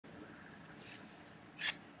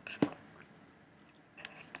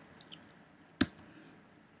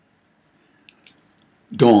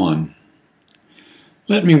Dawn.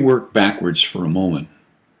 Let me work backwards for a moment.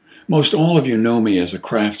 Most all of you know me as a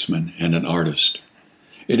craftsman and an artist.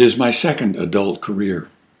 It is my second adult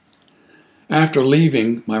career. After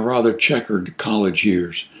leaving my rather checkered college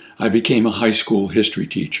years, I became a high school history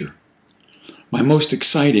teacher. My most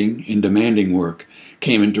exciting and demanding work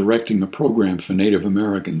came in directing a program for Native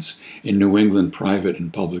Americans in New England private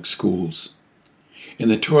and public schools. In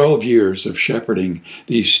the 12 years of shepherding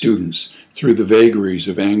these students through the vagaries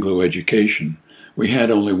of Anglo education, we had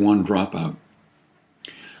only one dropout.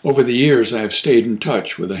 Over the years, I have stayed in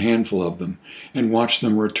touch with a handful of them and watched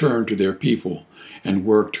them return to their people and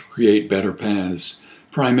work to create better paths,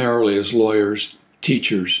 primarily as lawyers,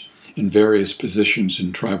 teachers, in various positions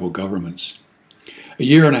in tribal governments. A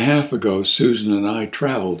year and a half ago, Susan and I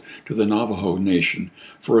traveled to the Navajo Nation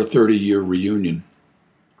for a 30-year reunion.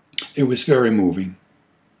 It was very moving.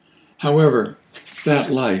 However, that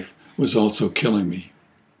life was also killing me.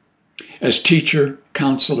 As teacher,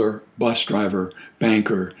 counselor, bus driver,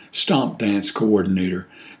 banker, stomp dance coordinator,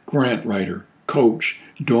 grant writer, coach,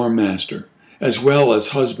 dorm master, as well as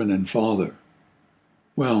husband and father.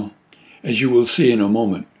 Well, as you will see in a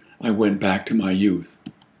moment, I went back to my youth.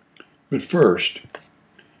 But first,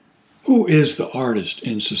 who is the artist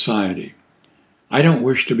in society? I don't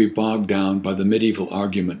wish to be bogged down by the medieval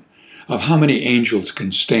argument of how many angels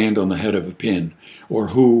can stand on the head of a pin, or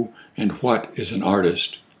who and what is an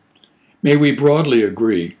artist. May we broadly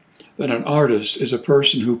agree that an artist is a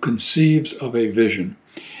person who conceives of a vision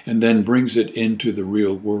and then brings it into the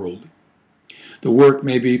real world. The work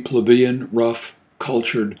may be plebeian, rough,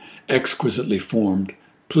 cultured, exquisitely formed,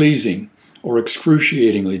 pleasing, or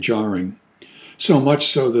excruciatingly jarring, so much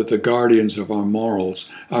so that the guardians of our morals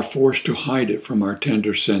are forced to hide it from our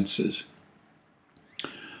tender senses.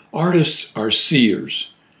 Artists are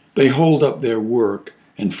seers. They hold up their work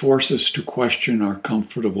and force us to question our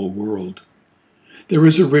comfortable world. There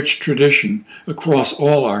is a rich tradition across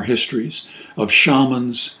all our histories of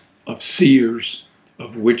shamans, of seers,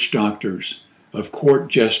 of witch doctors, of court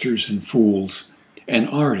jesters and fools, and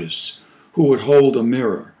artists who would hold a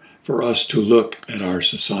mirror for us to look at our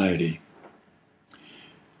society.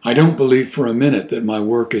 I don't believe for a minute that my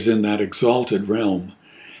work is in that exalted realm.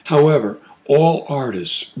 However, all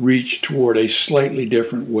artists reach toward a slightly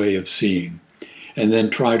different way of seeing, and then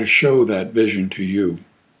try to show that vision to you.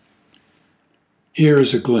 Here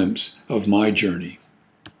is a glimpse of my journey.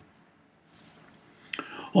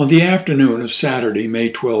 On the afternoon of Saturday, May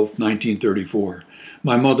 12, 1934,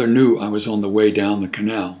 my mother knew I was on the way down the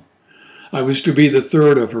canal. I was to be the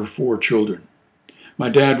third of her 4 children. My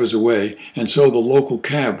dad was away, and so the local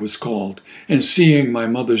cab was called, and seeing my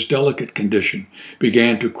mother's delicate condition,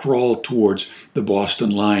 began to crawl towards the Boston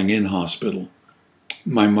Lying-In Hospital.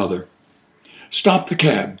 My mother: "Stop the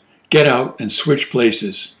cab, get out and switch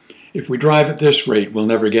places. If we drive at this rate, we'll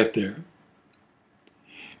never get there."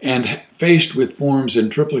 And faced with forms in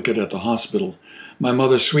triplicate at the hospital, my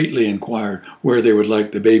mother sweetly inquired where they would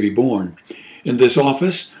like the baby born, in this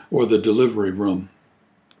office or the delivery room.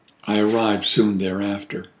 I arrived soon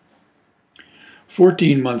thereafter.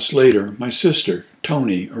 14 months later, my sister,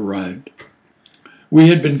 Tony, arrived. We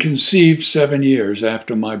had been conceived 7 years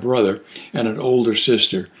after my brother and an older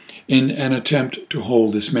sister in an attempt to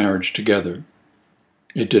hold this marriage together.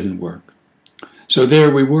 It didn't work. So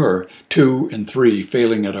there we were, 2 and 3,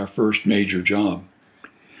 failing at our first major job.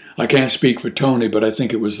 I can't speak for Tony, but I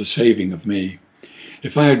think it was the saving of me.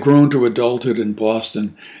 If I had grown to adulthood in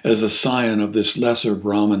Boston as a scion of this lesser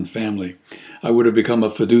Brahmin family, I would have become a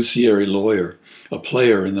fiduciary lawyer, a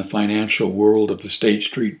player in the financial world of the State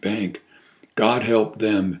Street Bank. God help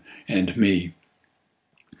them and me.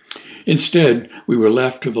 Instead, we were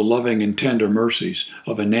left to the loving and tender mercies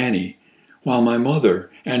of a nanny, while my mother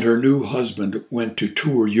and her new husband went to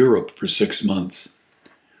tour Europe for 6 months.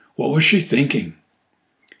 What was she thinking?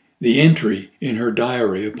 The entry in her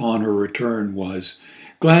diary upon her return was,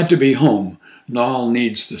 "Glad to be home. Nol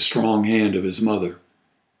needs the strong hand of his mother."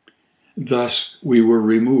 Thus we were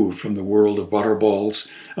removed from the world of butterballs,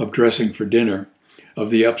 of dressing for dinner,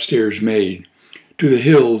 of the upstairs maid, to the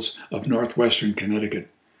hills of northwestern Connecticut,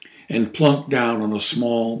 and plunked down on a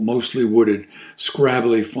small, mostly wooded,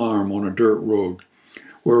 scrabbly farm on a dirt road,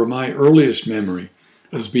 where my earliest memory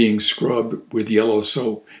was being scrubbed with yellow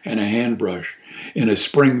soap and a hand brush in a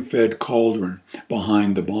spring-fed cauldron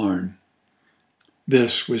behind the barn.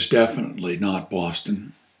 This was definitely not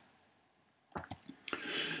Boston.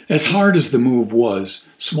 As hard as the move was,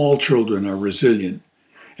 small children are resilient,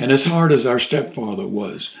 and as hard as our stepfather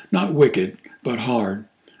was, not wicked, but hard,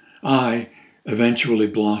 I eventually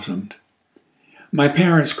blossomed. My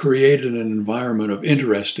parents created an environment of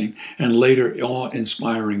interesting and later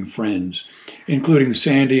awe-inspiring friends, including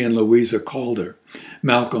Sandy and Louisa Calder,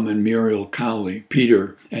 Malcolm and Muriel Cowley,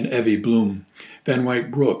 Peter and Evie Bloom, Van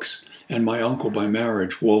Wyck Brooks, and my uncle by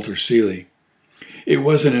marriage, Walter Seeley. It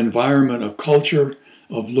was an environment of culture,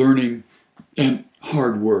 of learning, and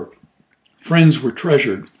hard work. Friends were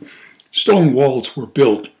treasured. Stone walls were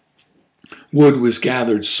built. Wood was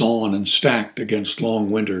gathered, sawn, and stacked against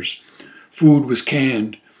long winters. Food was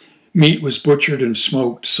canned. Meat was butchered and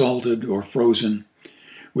smoked, salted, or frozen.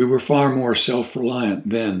 We were far more self-reliant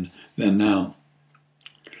then than now.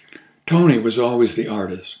 Tony was always the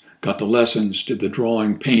artist, got the lessons, did the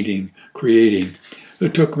drawing, painting, creating.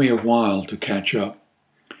 It took me a while to catch up.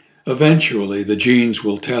 Eventually, the genes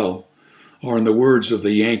will tell, or in the words of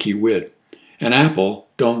the Yankee wit, an apple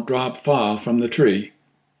don't drop far from the tree.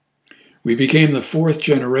 We became the fourth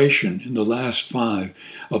generation in the last 5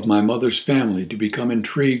 of my mother's family to become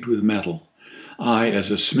intrigued with metal, I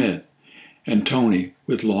as a smith, and Tony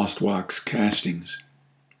with lost wax castings.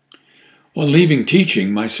 On leaving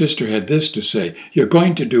teaching, my sister had this to say, "You're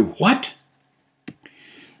going to do what?"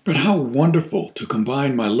 But how wonderful to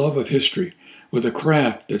combine my love of history with a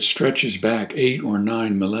craft that stretches back 8 or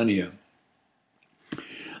 9 millennia.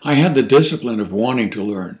 I had the discipline of wanting to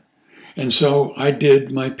learn, and so I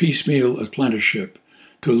did my piecemeal apprenticeship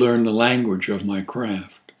to learn the language of my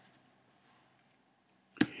craft.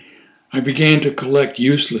 I began to collect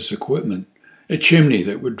useless equipment, a chimney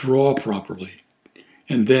that would draw properly,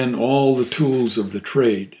 and then all the tools of the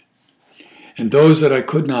trade. And those that I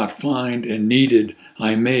could not find and needed,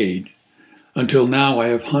 I made, until now I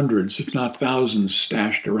have hundreds, if not thousands,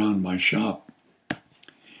 stashed around my shop.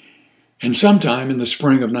 And sometime in the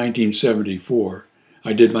spring of 1974,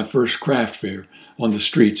 I did my first craft fair on the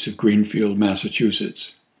streets of Greenfield,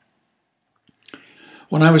 Massachusetts.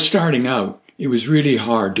 When I was starting out, it was really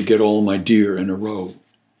hard to get all my deer in a row.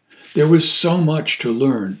 There was so much to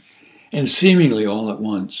learn, and seemingly all at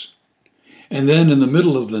once. And then in the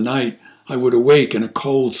middle of the night, I would awake in a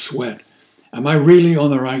cold sweat. Am I really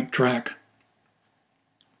on the right track?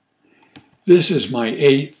 This is my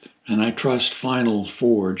 8th, and I trust final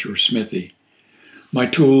forge or smithy. My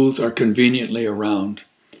tools are conveniently around.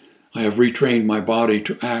 I have retrained my body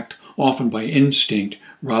to act often by instinct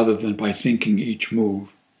rather than by thinking each move.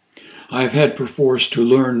 I have had perforce to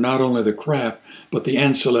learn not only the craft, but the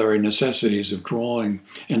ancillary necessities of drawing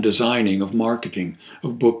and designing, of marketing,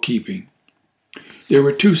 of bookkeeping. There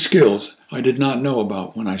were 2 skills I did not know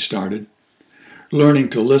about when I started. Learning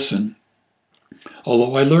to listen.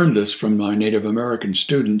 Although I learned this from my Native American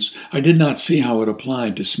students, I did not see how it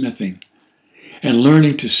applied to smithing. And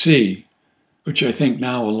learning to see, which I think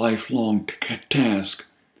now a lifelong task,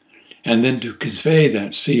 and then to convey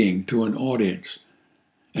that seeing to an audience,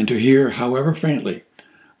 and to hear, however faintly,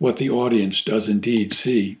 what the audience does indeed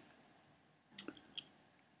see.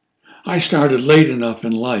 I started late enough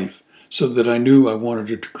in life so that I knew I wanted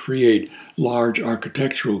to create large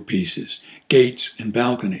architectural pieces, gates and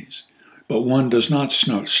balconies, but one does not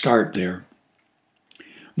start there.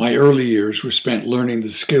 My early years were spent learning the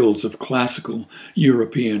skills of classical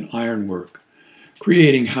European ironwork,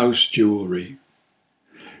 creating house jewelry,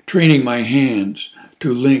 training my hands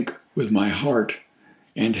to link with my heart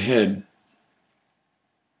and head.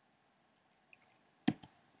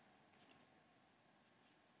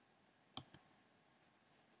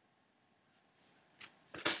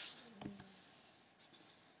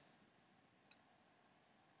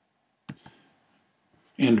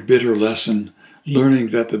 And bitter lesson, learning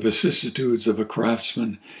that the vicissitudes of a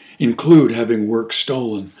craftsman include having work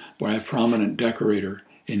stolen by a prominent decorator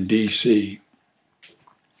in D.C.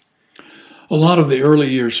 A lot of the early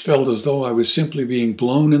years felt as though I was simply being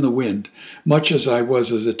blown in the wind, much as I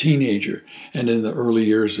was as a teenager and in the early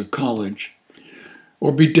years of college,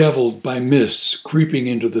 or bedeviled by mists creeping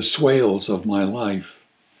into the swales of my life.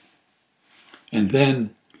 And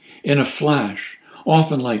then, in a flash,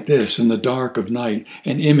 often like this, in the dark of night,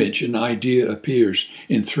 an image, an idea appears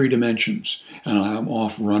in 3 dimensions, and I am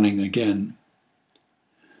off running again.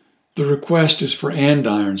 The request is for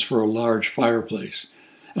andirons for a large fireplace,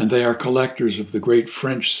 and they are collectors of the great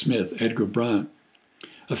French smith Edgar Brandt.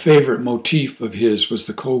 A favorite motif of his was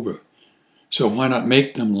the cobra, so why not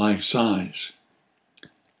make them life-size?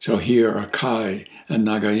 So here are Kai and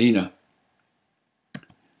Nagaina,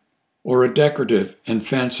 or a decorative and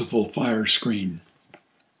fanciful fire screen.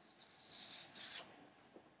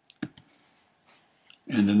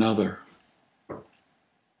 And another.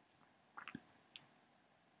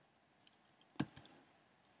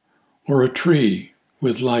 Or a tree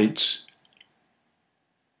with lights.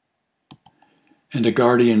 and a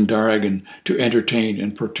guardian dragon to entertain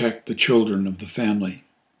and protect the children of the family.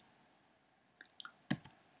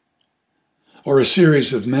 Or a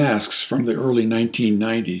series of masks from the early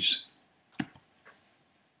 1990s.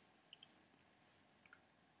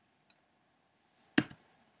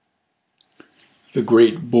 The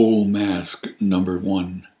Great Bull Mask,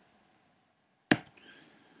 #1.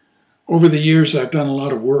 Over the years, I've done a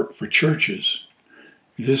lot of work for churches.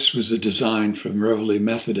 This was a design from Reveille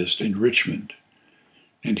Methodist in Richmond.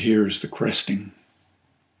 And here's the cresting.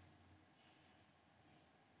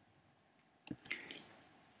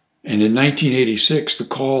 And in 1986, the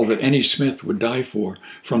call that any Smith would die for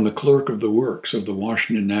from the clerk of the works of the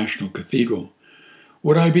Washington National Cathedral.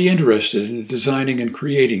 Would I be interested in designing and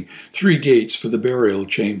creating 3 gates for the burial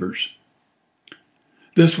chambers?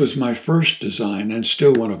 This was my first design and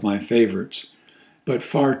still one of my favorites, but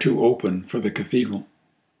far too open for the cathedral.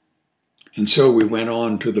 And so we went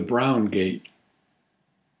on to the Brown Gate.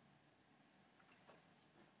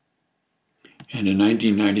 And in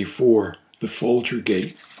 1994, the Folger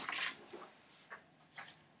Gate.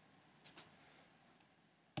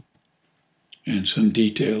 And some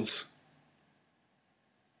details.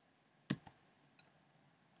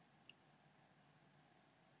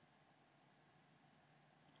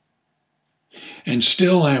 And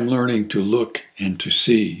still I am learning to look and to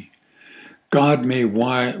see. God may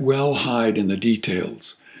well hide in the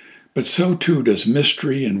details, but so too does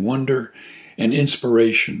mystery and wonder and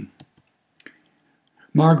inspiration.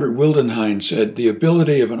 Margaret Wildenhain said, "The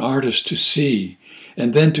ability of an artist to see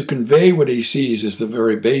and then to convey what he sees is the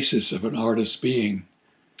very basis of an artist's being."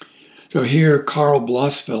 So here Karl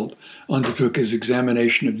Blossfeldt undertook his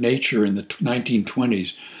examination of nature in the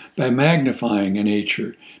 1920s by magnifying a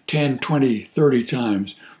nature 10, 20, 30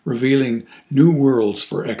 times, revealing new worlds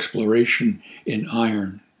for exploration in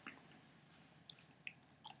iron.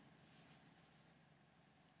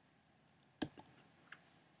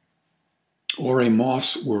 Or a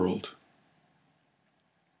moss world.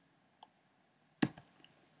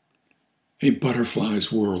 A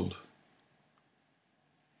butterfly's world.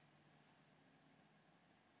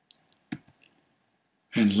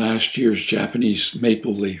 And last year's Japanese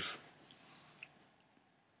maple leaf.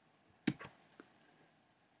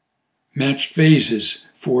 Matched vases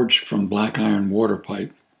forged from black iron water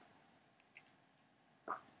pipe.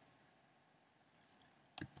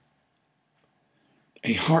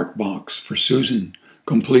 A heart box for Susan,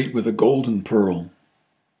 complete with a golden pearl.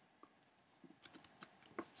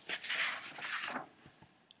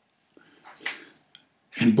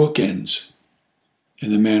 And bookends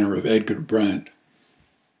in the manner of Edgar Brandt.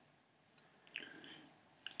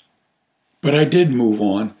 But I did move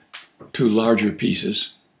on to larger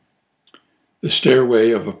pieces. The stairway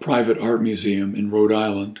of a private art museum in Rhode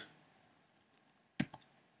Island.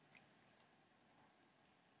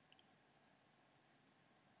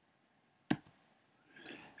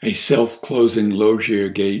 A self-closing loggia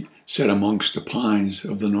gate set amongst the pines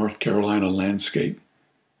of the North Carolina landscape.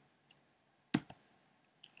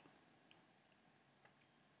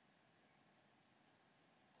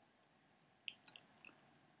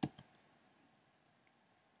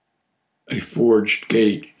 A forged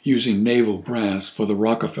gate using naval brass for the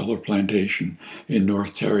Rockefeller plantation in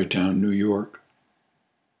North Tarrytown, New York.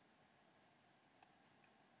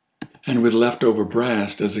 And with leftover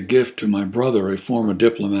brass as a gift to my brother, a former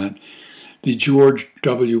diplomat, the George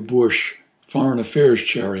W. Bush Foreign Affairs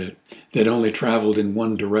chariot that only traveled in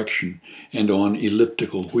one direction and on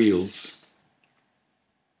elliptical wheels.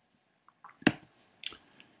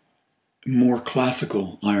 More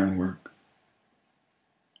classical ironwork.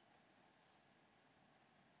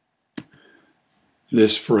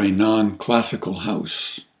 This for a non-classical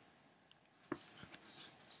house.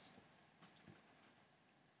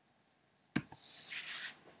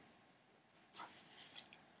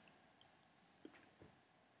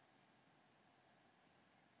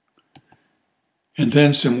 And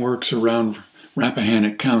then some works around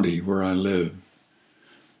Rappahannock County, where I live.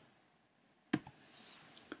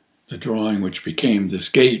 The drawing which became this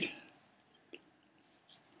gate.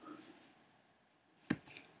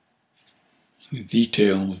 The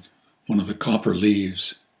detail of one of the copper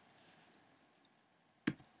leaves.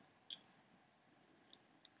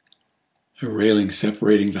 A railing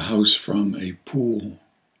separating the house from a pool.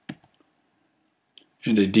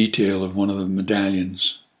 And a detail of one of the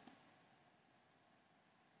medallions.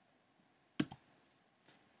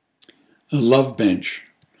 A love bench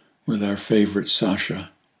with our favorite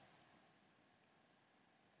Sasha.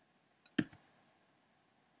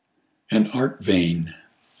 An art vein.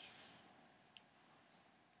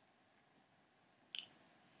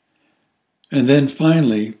 And then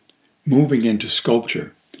finally, moving into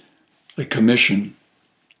sculpture, a commission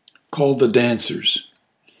called The Dancers.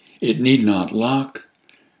 It need not lock,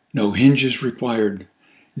 no hinges required,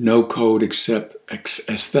 no code except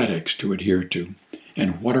aesthetics to adhere to.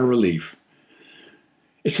 And what a relief.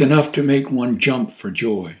 It's enough to make one jump for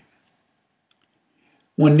joy.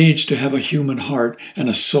 One needs to have a human heart and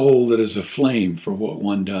a soul that is aflame for what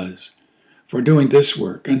one does. For doing this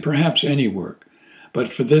work, and perhaps any work,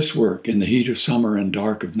 but for this work in the heat of summer and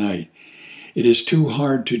dark of night, it is too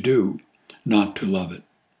hard to do not to love it.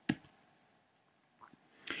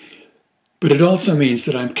 But it also means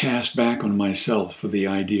that I'm cast back on myself for the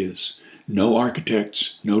ideas. No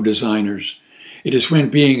architects, no designers. It is when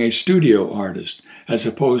being a studio artist, as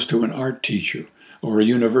opposed to an art teacher, or a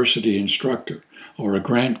university instructor, or a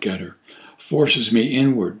grant getter, forces me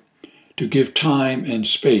inward to give time and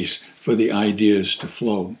space for the ideas to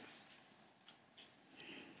flow.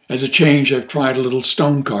 As a change, I've tried a little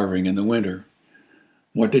stone carving in the winter.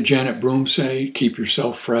 What did Janet Broom say? Keep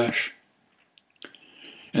yourself fresh.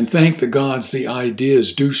 And thank the gods the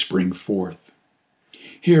ideas do spring forth.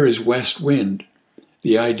 Here is West Wind,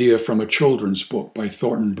 the idea from a children's book by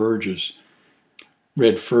Thornton Burgess,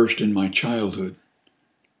 read first in my childhood.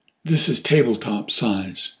 This is tabletop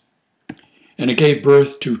size. And it gave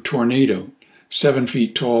birth to Tornado, 7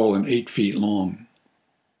 feet tall and 8 feet long.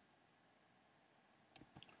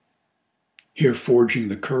 Here forging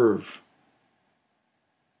the curve.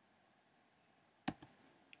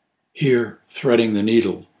 Here threading the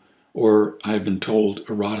needle, or I've been told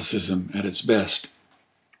eroticism at its best.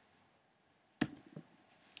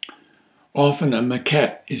 Often a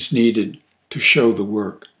maquette is needed to show the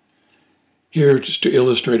work. Here, just to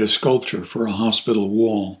illustrate a sculpture for a hospital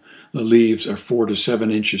wall, the leaves are 4 to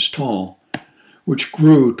 7 inches tall, which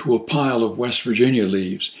grew to a pile of West Virginia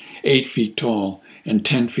leaves, 8 feet tall and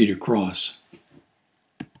 10 feet across.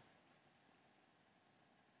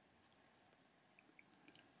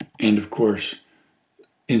 And of course,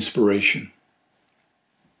 inspiration.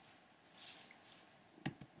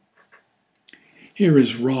 Here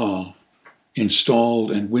is raw,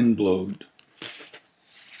 installed and windblowed.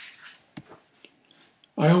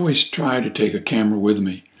 I always try to take a camera with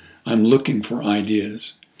me. I'm looking for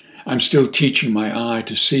ideas. I'm still teaching my eye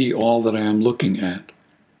to see all that I am looking at.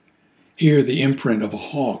 Here the imprint of a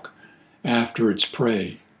hawk after its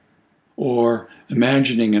prey, or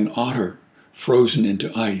imagining an otter frozen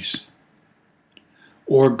into ice,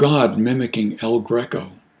 or God mimicking El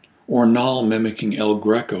Greco, or Nol mimicking El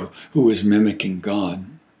Greco, who is mimicking God.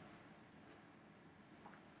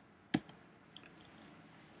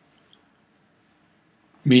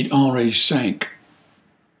 Meet Henri Cinq,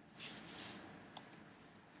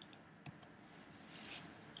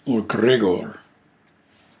 or Gregor.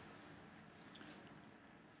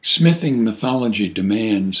 Smithing mythology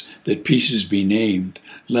demands that pieces be named,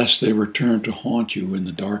 lest they return to haunt you in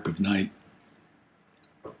the dark of night.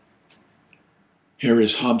 Here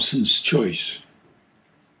is Hobson's Choice.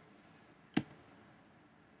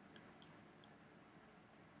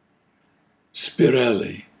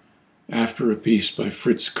 Spirelli, after a piece by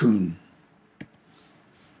Fritz Kuhn.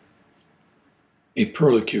 A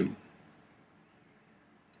Perlicue.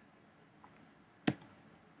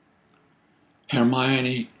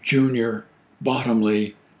 Hermione, Junior,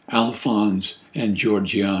 Bottomley, Alphonse, and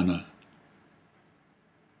Georgiana.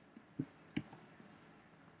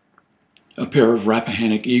 A pair of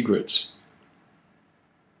Rappahannock egrets.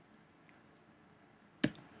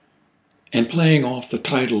 And playing off the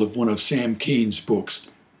title of one of Sam Keene's books,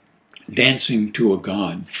 Dancing to a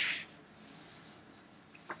God.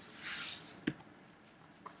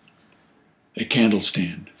 A candle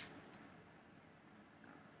stand.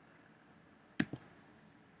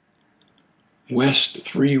 West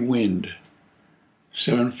 3 Wind,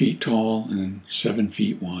 7 feet tall and 7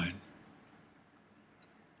 feet wide.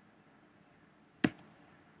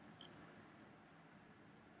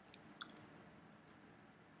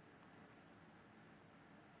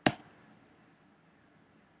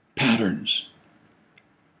 Patterns.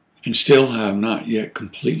 And still have not yet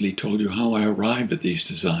completely told you how I arrived at these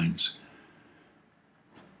designs.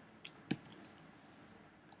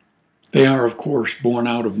 They are, of course, born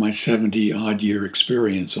out of my 70-odd-year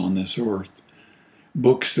experience on this earth.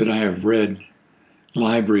 Books that I have read,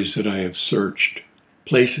 libraries that I have searched,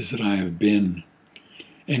 places that I have been,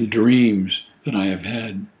 and dreams that I have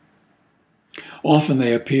had. Often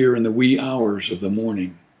they appear in the wee hours of the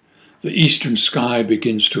morning. The eastern sky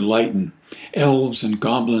begins to lighten. Elves and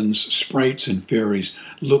goblins, sprites and fairies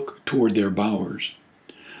look toward their bowers.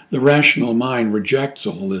 The rational mind rejects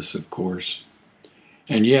all this, of course.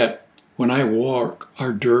 And yet, when I walk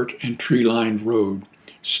our dirt and tree-lined road,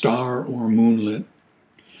 star or moonlit,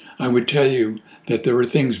 I would tell you that there are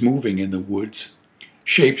things moving in the woods,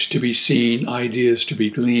 shapes to be seen, ideas to be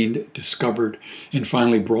gleaned, discovered, and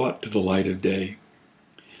finally brought to the light of day.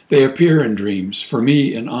 They appear in dreams, for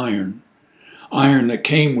me in iron, iron that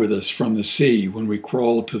came with us from the sea when we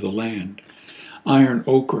crawled to the land, iron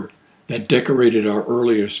ochre that decorated our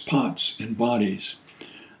earliest pots and bodies,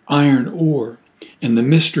 iron ore and the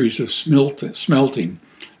mysteries of smelting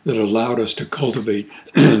that allowed us to cultivate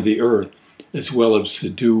the earth as well as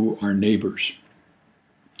subdue our neighbors.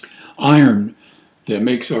 Iron that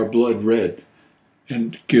makes our blood red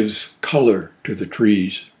and gives color to the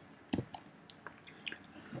trees.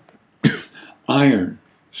 Iron,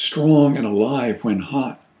 strong and alive when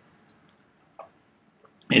hot.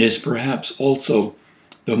 It is perhaps also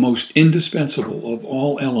the most indispensable of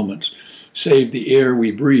all elements, save the air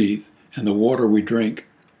we breathe and the water we drink.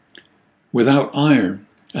 Without iron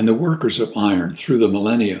and the workers of iron through the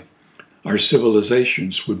millennia, our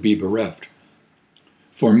civilizations would be bereft.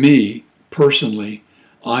 For me, personally,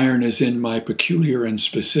 iron is in my peculiar and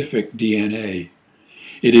specific DNA.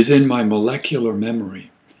 It is in my molecular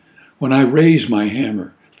memory. When I raise my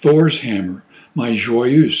hammer, Thor's hammer, my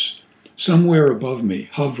joyeuse, somewhere above me,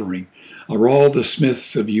 hovering, are all the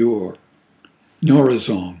smiths of yore,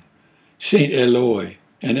 Norazong, St. Eloi,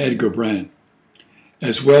 and Edgar Brandt,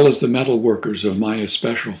 as well as the metal workers of my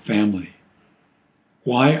especial family.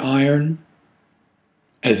 Why iron?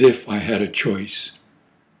 As if I had a choice.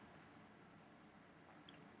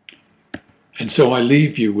 And so I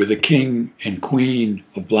leave you with the king and queen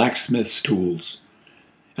of blacksmith's tools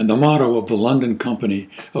and the motto of the London Company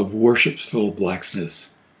of Worshipful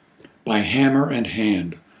Blacksmiths: by hammer and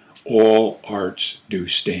hand, all arts do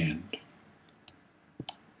stand.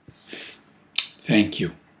 Thank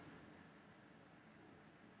you.